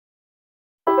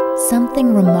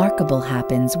Something remarkable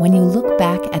happens when you look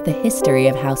back at the history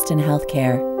of Houston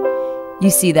Healthcare. You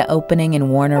see the opening in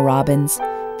Warner Robins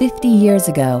 50 years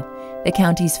ago, the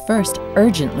county's first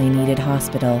urgently needed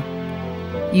hospital.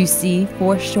 You see,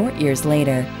 4 short years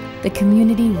later, the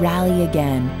community rally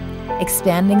again,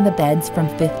 expanding the beds from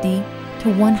 50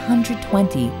 to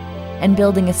 120 and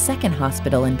building a second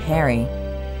hospital in Perry.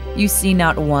 You see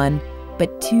not 1,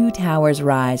 but 2 towers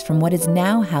rise from what is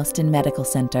now Houston Medical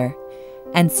Center,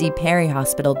 and see Perry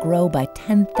Hospital grow by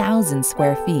 10,000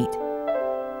 square feet.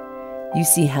 You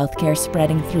see healthcare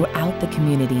spreading throughout the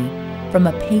community, from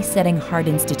a pace-setting heart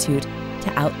institute to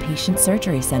outpatient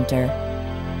surgery center,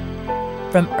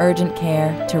 from urgent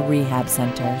care to rehab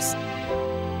centers.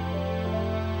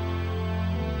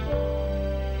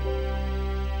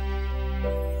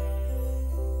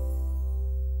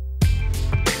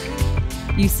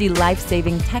 You see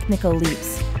life-saving technical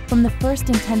leaps, from the first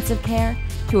intensive care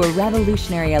to a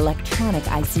revolutionary electronic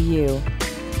ICU,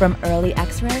 from early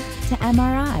X-ray to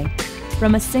MRI,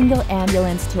 from a single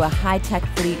ambulance to a high-tech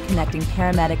fleet connecting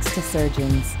paramedics to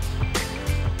surgeons.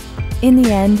 In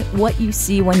the end, what you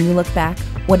see when you look back,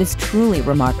 what is truly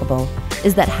remarkable,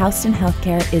 is that Houston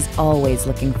Healthcare is always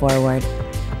looking forward.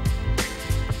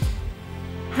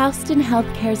 Houston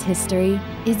Healthcare's history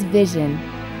is vision,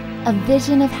 a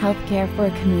vision of healthcare for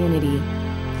a community,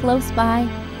 close by,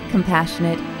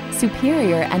 compassionate,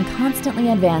 superior, and constantly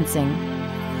advancing.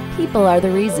 People are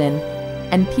the reason,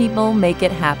 and people make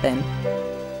it happen.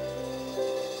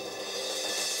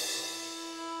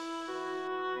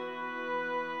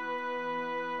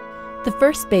 The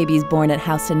first babies born at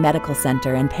Houston Medical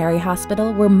Center and Perry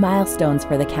Hospital were milestones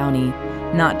for the county,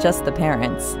 not just the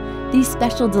parents. These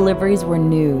special deliveries were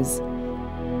news.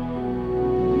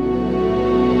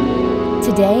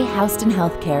 Today, Houston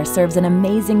Healthcare serves an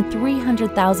amazing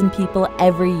 300,000 people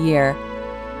every year.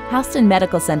 Houston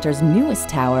Medical Center's newest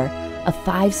tower, a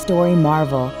 5-story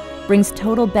marvel, brings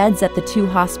total beds at the 2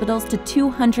 hospitals to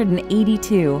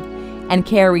 282, and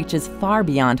care reaches far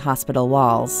beyond hospital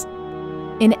walls.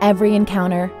 In every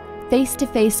encounter,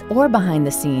 face-to-face or behind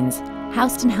the scenes,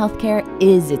 Houston Healthcare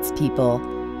is its people,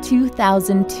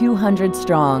 2,200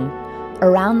 strong.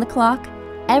 Around the clock,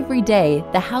 every day,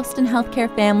 the Houston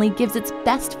Healthcare family gives its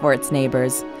best for its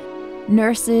neighbors.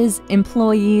 Nurses,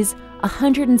 employees,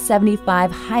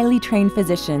 175 highly trained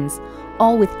physicians,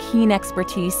 all with keen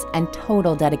expertise and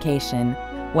total dedication,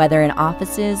 whether in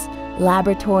offices,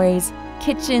 laboratories,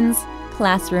 kitchens,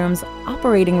 classrooms,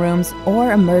 operating rooms,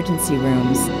 or emergency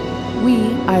rooms.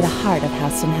 We are the heart of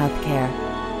Houston Healthcare.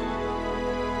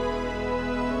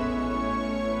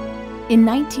 In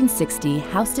 1960,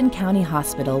 Houston County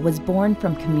Hospital was born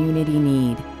from community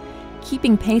need.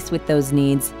 Keeping pace with those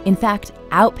needs, in fact,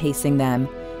 outpacing them,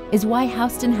 is why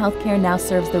Houston Healthcare now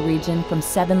serves the region from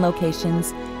 7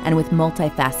 locations and with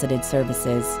multifaceted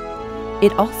services.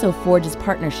 It also forges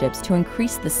partnerships to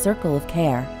increase the circle of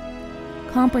care.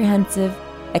 Comprehensive,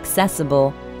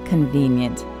 accessible,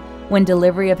 convenient. When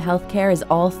delivery of healthcare is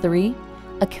all 3,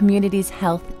 a community's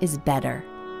health is better.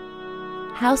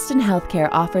 Houston Healthcare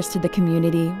offers to the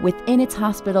community, within its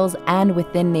hospitals and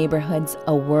within neighborhoods,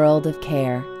 a world of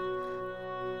care.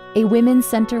 A women's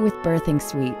center with birthing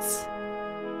suites.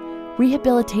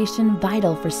 Rehabilitation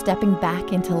vital for stepping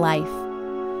back into life.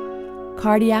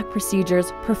 Cardiac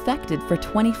procedures perfected for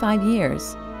 25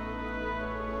 years.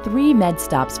 3 med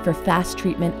stops for fast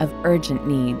treatment of urgent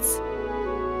needs.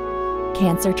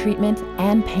 Cancer treatment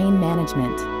and pain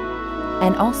management.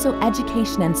 And also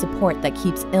education and support that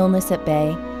keeps illness at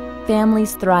bay,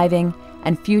 families thriving,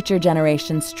 and future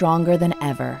generations stronger than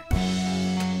ever.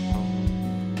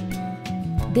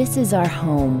 This is our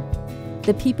home.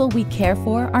 The people we care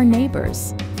for are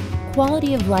neighbors.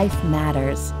 Quality of life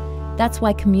matters. That's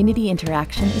why community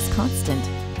interaction is constant.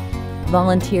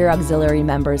 Volunteer auxiliary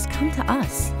members come to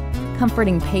us,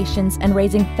 comforting patients and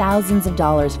raising thousands of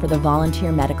dollars for the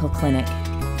volunteer medical clinic.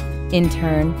 In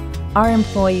turn, our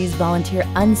employees volunteer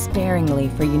unsparingly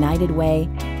for United Way,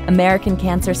 American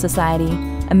Cancer Society,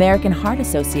 American Heart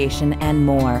Association, and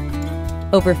more.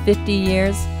 Over 50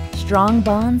 years, strong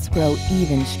bonds grow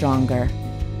even stronger.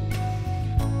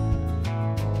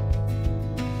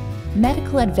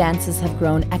 Medical advances have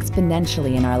grown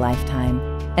exponentially in our lifetime,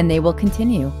 and they will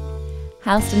continue.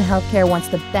 Houston Healthcare wants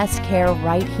the best care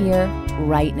right here,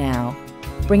 right now.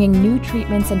 Bringing new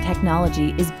treatments and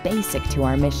technology is basic to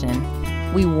our mission.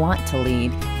 We want to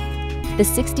lead. The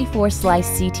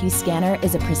 64-slice CT scanner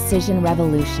is a precision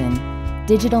revolution.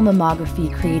 Digital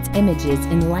mammography creates images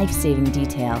in life-saving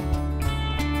detail.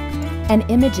 An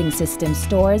imaging system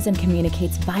stores and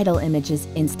communicates vital images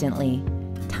instantly.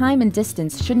 Time and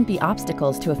distance shouldn't be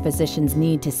obstacles to a physician's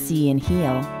need to see and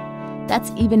heal.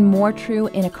 That's even more true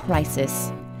in a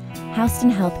crisis.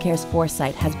 Houston Healthcare's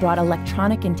foresight has brought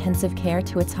electronic intensive care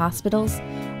to its hospitals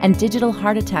and digital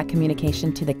heart attack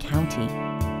communication to the county.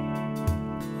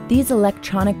 These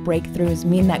electronic breakthroughs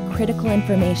mean that critical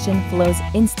information flows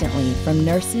instantly from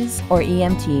nurses or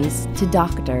EMTs to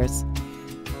doctors.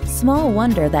 Small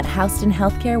wonder that Houston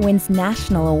Healthcare wins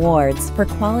national awards for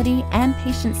quality and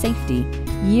patient safety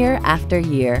year after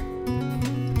year.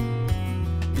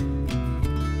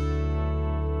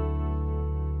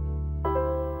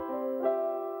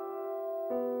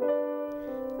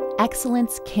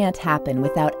 Excellence can't happen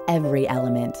without every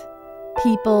element: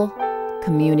 people,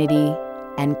 community,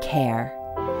 and care.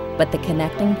 But the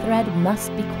connecting thread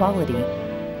must be quality.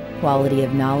 Quality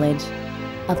of knowledge,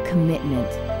 of commitment,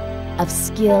 of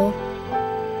skill,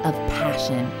 of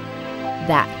passion.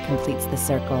 That completes the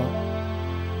circle.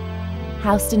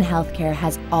 Houston Healthcare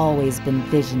has always been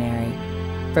visionary,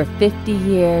 for 50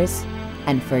 years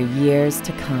and for years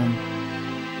to come.